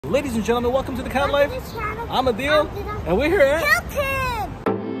Ladies and gentlemen, welcome to the Count Life. I'm Adil, and we're here at Hilton.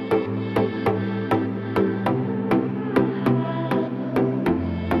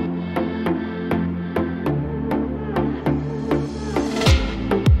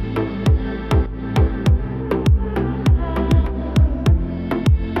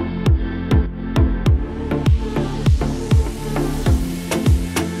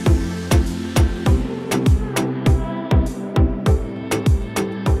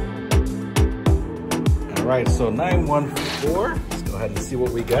 All right, so 914. Let's go ahead and see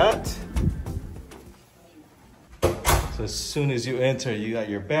what we got. So as soon as you enter, you got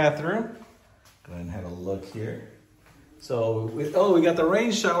your bathroom. Go ahead and have a look here. So, we got the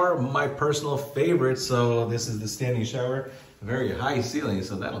rain shower, my personal favorite. So this is the standing shower, very high ceiling,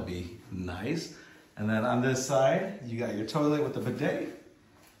 so that'll be nice. And then on this side, you got your toilet with the bidet.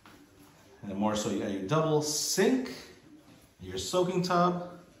 And then more so, you got your double sink, your soaking tub,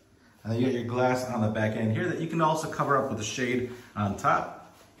 and then you got your glass on the back end here that you can also cover up with a shade on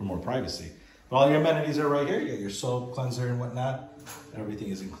top for more privacy. But all your amenities are right here. You got your soap, cleanser, and whatnot. Everything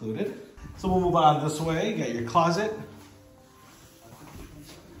is included. So we'll move on this way. You got your closet.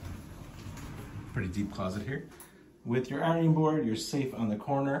 Pretty deep closet here. With your ironing board, your safe on the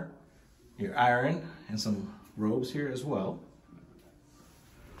corner, your iron, and some robes here as well.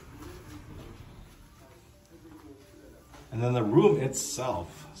 And then the room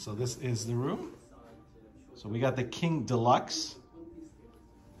itself. So this is the room. So we got the King Deluxe.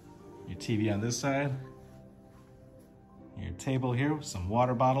 Your TV on this side. Your table here with some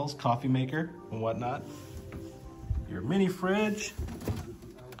water bottles, coffee maker, and whatnot. Your mini fridge.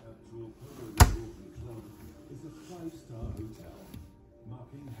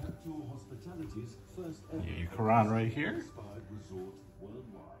 Your Quran right here.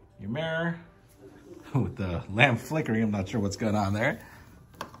 Your mirror with the lamp flickering. I'm not sure what's going on there.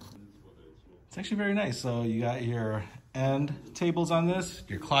 It's actually very nice. So you got your end tables on this,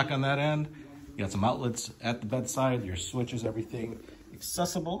 your clock on that end. You got some outlets at the bedside, your switches, everything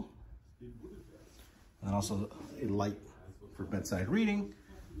accessible. And then also a light for bedside reading,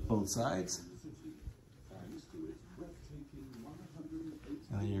 both sides.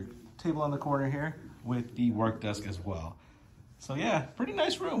 And then your table on the corner here with the work desk as well. So yeah, pretty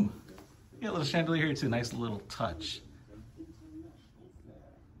nice room. You got a little chandelier here too, nice little touch.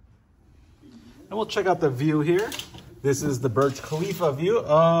 And we'll check out the view here. This is the Burj Khalifa view.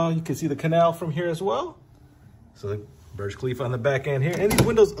 You can see the canal from here as well. So the Burj Khalifa on the back end here. And these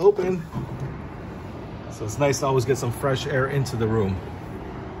windows open. So it's nice to always get some fresh air into the room.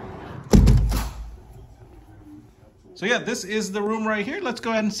 So yeah, this is the room right here. Let's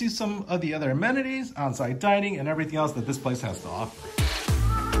go ahead and see some of the other amenities, on-site dining, and everything else that this place has to offer.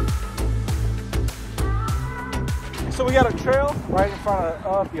 So we got a trail right in front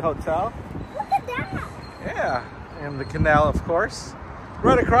of the hotel. Look at that. Yeah, and the canal, of course,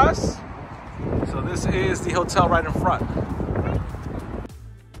 right across. So this is the hotel right in front.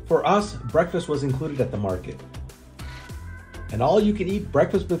 For us, breakfast was included at the market. An all-you-can-eat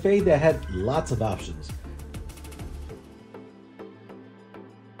breakfast buffet that had lots of options.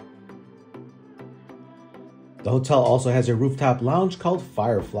 The hotel also has a rooftop lounge called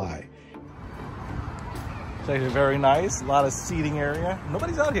Firefly. It's actually very nice, a lot of seating area.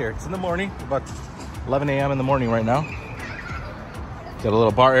 Nobody's out here, it's in the morning, about 11 a.m. in the morning right now. Got a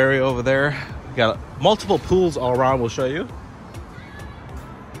little bar area over there. We got multiple pools all around, we'll show you.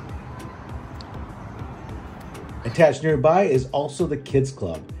 Attached nearby is also the kids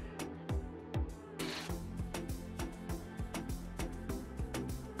club.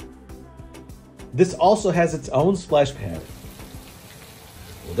 This also has its own splash pad.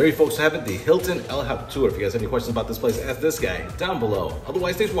 Well, there you folks have it, the Hilton El Habtoor. If you guys have any questions about this place, ask this guy down below.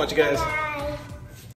 Otherwise, thanks for watching, guys.